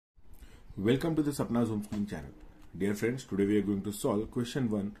Welcome to the Sapna's Homeschooling channel. Dear friends, today we are going to solve question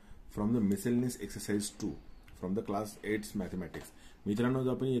 1 from the miscellaneous exercise 2 from the class 8 mathematics. मित्रांनो,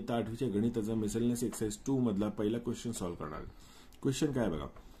 आपण इयत्ता 8वी च्या गणिताचा miscellaneous exercise 2 मधला पहिला question solve करणार. Question काय बघा.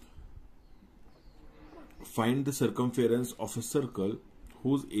 Find the circumference of a circle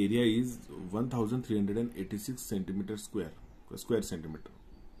whose area is 1386 centimeter square centimeter.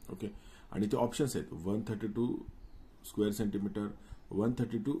 Okay, आणि ते ऑप्शन्स आहेत 132 स्क्वेअर सेंटीमीटर,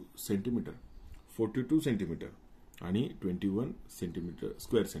 132 सेंटीमीटर, 42 सेंटीमीटर आणि 21 सेंटीमीटर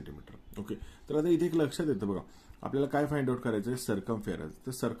स्क्वेअर सेंटीमीटर. ओके, तर आता इथे एक लक्षात येतं बघा, आपल्याला काय फाइंड आउट करायचं आहे सर्कमफेरन्स.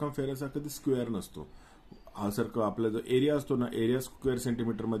 तर सर्कमफेरन्स हा कधी स्क्वेअर नसतो. हा सर्कल आपला जो एरिया असतो ना, एरिया स्क्वेअर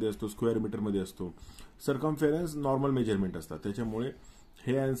सेंटीमीटर मध्ये असतो, स्क्वेअर मीटर मध्ये असतो. सर्कमफेरन्स नॉर्मल मेजरमेंट असतात, त्याच्यामुळे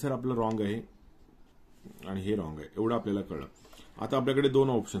हे आन्सर आपलं रॉंग आहे आणि हे रॉंग आहे, एवढं आपल्याला कळलं. आता आपल्याकडे दोन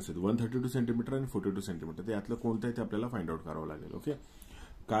ऑप्शन्स आहेत, 132 सेंटीमीटर आणि 42 सेंटीमीटर. त्यातलं कोणतं आहे ते आपल्याला फाइंड आउट करावं लागेल. ओके,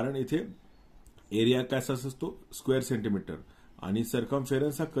 कारण इथे एरिया कसा असतो स्क्वेअर सेंटीमीटर आणि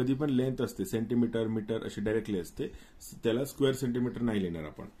सर्कमफेरन्स हा कधी पण लेंथ असते, सेंटीमीटर मीटर अशी डायरेक्टली असते, त्याला स्क्वेअर सेंटीमीटर नाही लिहिणार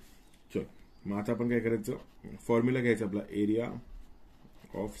आपण. चल, मग आता आपण काय करायचं, फॉर्म्युला घ्यायचा आपला एरिया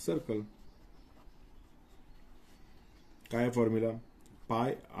ऑफ सर्कल. काय फॉर्म्युला,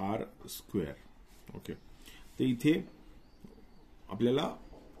 पाय आर स्क्वेअर. ओके, तर इथे आपल्याला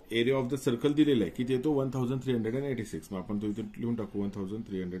एरिया ऑफ द सर्कल दिलेला आहे, किती येतो 1386. मग आपण तो इथे लिहून टाकू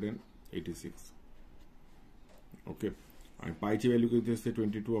 1386. ओके, आणि पायची व्हॅल्यू किती असते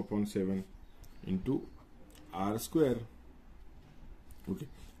 22/7 इंटू आर स्क्वेअर. ओके,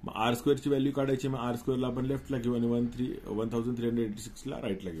 मग आर स्क्वेअरची व्हॅल्यू काढायची, मग आर स्क्वेअरला आपण लेफ्टला घेऊ आणि 1386ला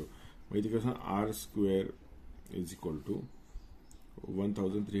राईटला घेऊ. मग इथे कसं R square is equal to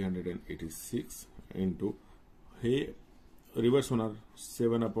 1386 into हे रिव्हर्स होणार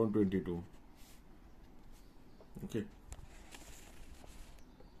 7/22. ओके,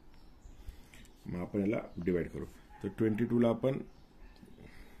 मग आपण याला डिवाइड करू. तर 22ला आपण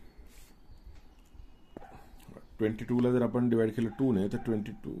 22ला जर आपण डिवाइड केलं 2 ने, तर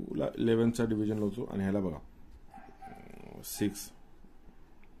 22ला 11चा डिव्हिजन लावतो आणि ह्याला बघा 6.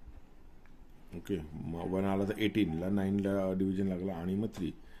 ओके, मग 1 आला तर 18ला, 9ला डिव्हिजन लागला आणि मग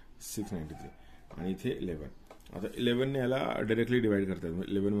 3 693 आणि इथे 11. आता 11 ने याला डायरेक्टली डिवाइड करतात.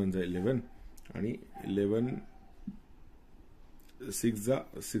 11 1 जा 11 आणि 11 6 जा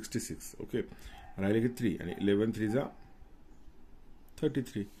 66. ओके, राहिले की 3 आणि 11 3 जा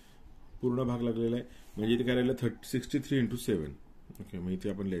 33. पूर्ण भाग लागलेला आहे, म्हणजे इथे काय राहिलं 63 इंटू 7. ओके, मग इथे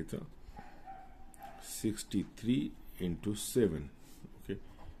आपण लिहायचं 63 इंटू 7. ओके,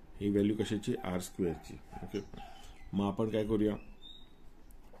 ही व्हॅल्यू कशाची, आर स्क्वेअरची. ओके, मग आपण काय करूया,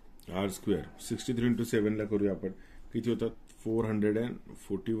 आर स्क्वेअर 63 इंटू 7ला करूया आपण, किती होतात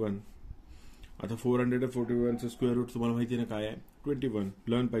 441. आता 441चं स्क्वेअर रूट तुम्हाला माहिती आहे ना काय आहे, 21.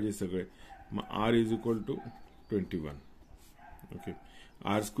 लर्न पाहिजे सगळे. मग R is equal to 21. Okay,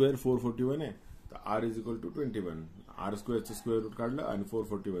 R square 441 आहे, तर R is equal to 21. R स्क्वेअरचं square route काढलं आणि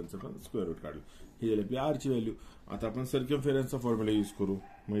 441चं पण स्क्वेअर रूट काढलं, ही झाली आपली आरची व्हॅल्यू. आता आपण सर्कमफेरन्सचा फॉर्म्युला यूज करू.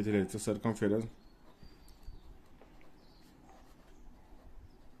 मग इथे लिहायचं सर्कमफेरन्स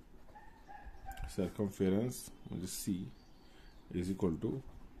म्हणजे सी इज इक्वल टू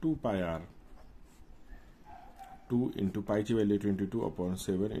 2 पाय आर. 2 इंटू पायची व्हॅल्यू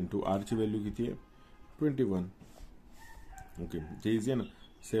 22/7 इंटू आरची व्हॅल्यू किती आहे 21. ओके, ते इझी आहे ना,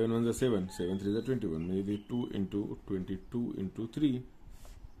 7 1 जा 7, 7 3 जा 21, म्हणजे 2 इंटू 22 इंटू 3.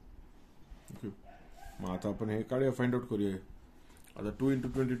 ओके, मग आता आपण हे काढूया, फाइंड आउट करूया. आता 2 इंटू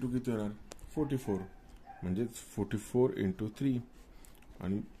 22 किती होणार 44, म्हणजे 44 इंटू 3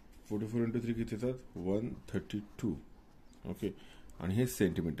 आणि 44 इंटू 3 किती येतात 132. ओके, आणि हे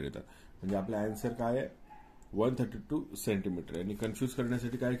सेंटीमीटर येतात, म्हणजे आपला आन्सर काय आहे 132 सेंटीमीटर. आणि कन्फ्यूज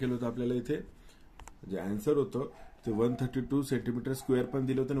करण्यासाठी काय केलं होतं आपल्याला, इथे जे आन्सर होतं ते 132 सेंटीमीटर स्क्वेअर पण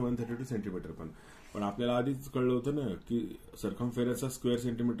दिलं होतं आणि 132 सेंटीमीटर पण आपल्याला आधीच कळलं होतं ना की सर्कमफेरन्स स्क्वेअर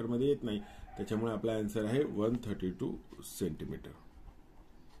सेंटीमीटर मध्ये येत नाही, त्याच्यामुळे आपला आन्सर आहे 132 सेंटीमीटर.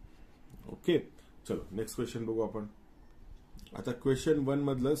 ओके, चलो नेक्स्ट क्वेश्चन बघू आपण. आता क्वेश्चन 1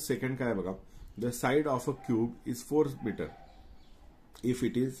 मधलं सेकंड काय बघा, the side of a cube is 4 metre if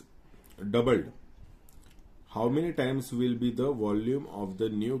it is doubled. How many times will be the volume of the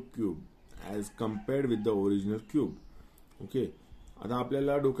new cube as compared with the original cube. Okay, आता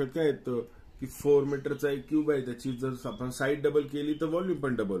आपल्याला डोक्यात काय येतं की 4 मीटरचा एक क्यूब आहे, त्याची जर आपण साईड डबल केली तर व्हॉल्यूम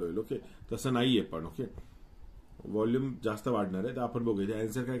पण डबल होईल. ओके, तसं नाहीये पण. ओके, व्हॉल्यूम जास्त वाढणार आहे. तर आपण बघूया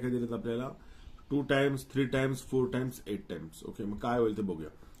आन्सर काय काय दिलं आपल्याला, 2 times 3 times 4 times 8 times. Okay, मग काय होईल ते बघूया.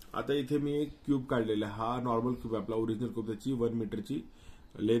 आता इथे मी एक क्यूब काढलेला आहे, हा नॉर्मल क्यूब आपला ओरिजिनल क्यूब, त्याची 1 मीटरची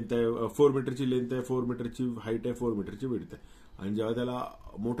लेंथ आहे, 4 मीटरची लेंथ आहे, 4 मीटरची हाईट आहे, 4 मीटरची विड्थ आहे. आणि जेव्हा त्याला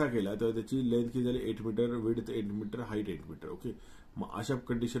मोठा केला तेव्हा त्याची लेंथ किती झाली 8 metre, width 8 metre, height 8 metre. Okay, मग अशा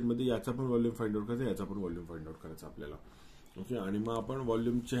कंडिशनमध्ये याचा पण व्हॉल्यूम फाइंड आउट करायचा, याचा पण व्हॉल्यूम फाइंड आउट करायचा आपल्याला. ओके, आणि मग आपण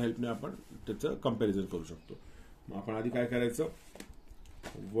व्हॉल्यूमच्या हेल्पने आपण त्याचं कंपॅरिझन करू शकतो. मग आपण आधी काय करायचं,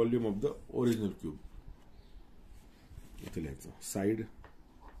 volume of the original cube इथे लिहायचं. Side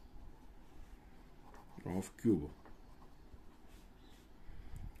of cube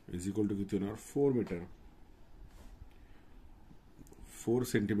is equal to किती होणार 4 मीटर, 4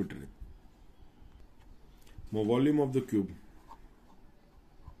 सेंटीमीटर. मग volume of the cube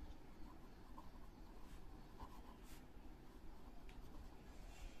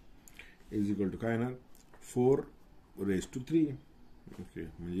is equal to काय येणार 4⁻3. ओके,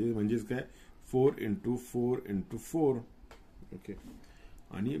 म्हणजेच काय 4 × 4 × 4. ओके,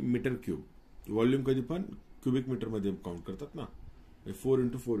 आणि मीटर क्यूब व्हॉल्यूम कधी पण क्युबिक मीटर मध्ये काउंट करतात ना, 4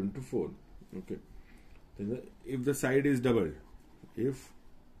 × 4 × 4. Okay, if the side is doubled, if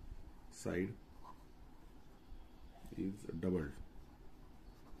side is doubled,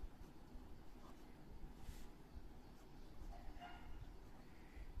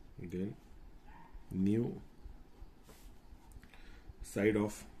 then new side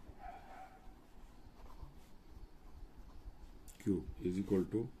of cube is equal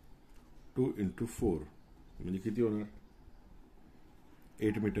to 2 × 4. म्हणजे किती होणार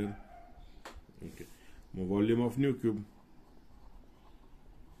 8 मीटर. ओके, मग volume of new cube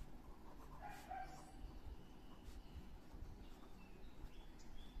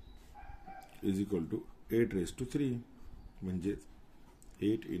is equal to 8⁻3. म्हणजेच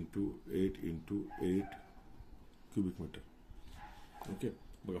 8 × 8 × 8 क्युबिक मीटर. ओके,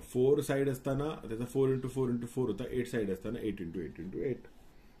 बघा 4 side असताना त्याचा 4 × 4 × 4 होता, 8 side असताना 8 × 8 × 8.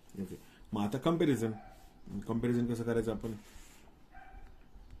 ओके, मग आता कंपॅरिझन कसं करायचं आपण.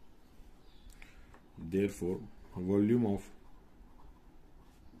 Therefore volume of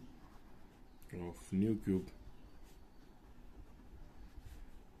new cube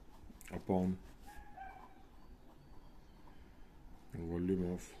upon volume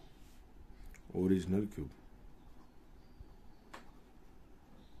of original cube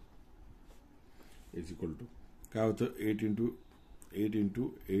is equal to काय होतं 8 × 8 ×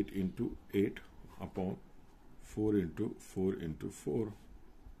 8 × 8 upon 4 × 4 × 4.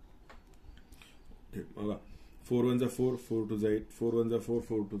 बघा 4 1 4, 4 2 8, 4 1 4,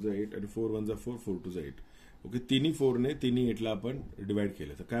 4 2 8 आणि 4 1 4, 4 2 8. ओके, तिन्ही 4 ने तिन्ही 8 ला आपण डिवाइड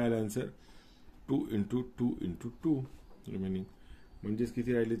केलं तर काय आलं आन्सर 2 × 2 × 2 रिमेनिंग. म्हणजेच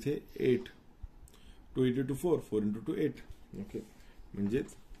किती राहिले ते 8. 2 × 2 4, 4 × 2 8. ओके,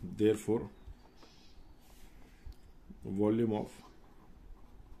 म्हणजेच therefore volume of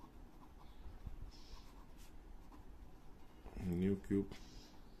new cube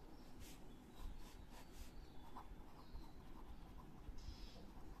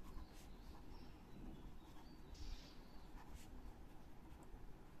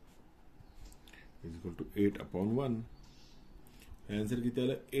is equal to 8/1. Answer किती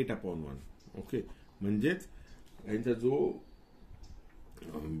आलं 8/1. ओके, म्हणजेच यांचा जो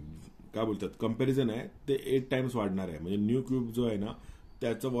काय बोलतात कंपॅरिझन आहे ते 8 टाइम्स वाढणार आहे. म्हणजे न्यू क्यूब जो आहे ना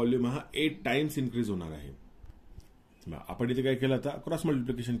त्याचा व्हॉल्यूम हा 8 टाइम्स इन्क्रीज होणार आहे. आपण इथे काय केलं, आता क्रॉस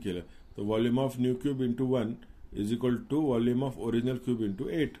मल्टिप्लिकेशन केलं तर volume of new cube × 1 is equal to volume of original cube ×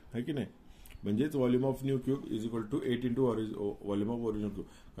 8 आहे की नाही. म्हणजेच volume of new cube is equal to 8 × volume of original cube.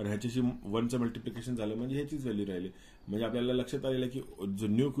 कारण ह्याच्याशी 1चं मल्टिप्लिकेशन झालं म्हणजे ह्याचीच व्हॅल्यू राहिली. म्हणजे आपल्याला लक्षात आलेलं की जो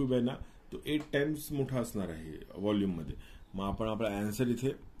न्यू क्यूब आहे ना तो 8 टाइम्स मोठा असणार आहे व्हॉल्यूम मध्ये. मग आपण आपला आन्सर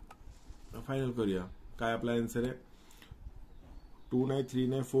इथे फायनल करूया. काय आपला आन्सर आहे 2 नाही, 3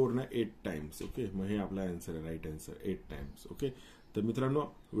 नाही, 4 नाही, 8 टाइम्स. ओके, मग हे आपला आन्सर आहे, राईट आन्सर 8 टाइम्स. ओके, तर मित्रांनो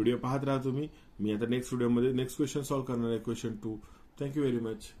व्हिडिओ पाहत राहा तुम्ही. मी आता नेक्स्ट व्हिडिओमध्ये नेक्स्ट क्वेश्चन सॉल्व्ह करणार आहे, क्वेश्चन 2. Thank you very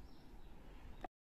much.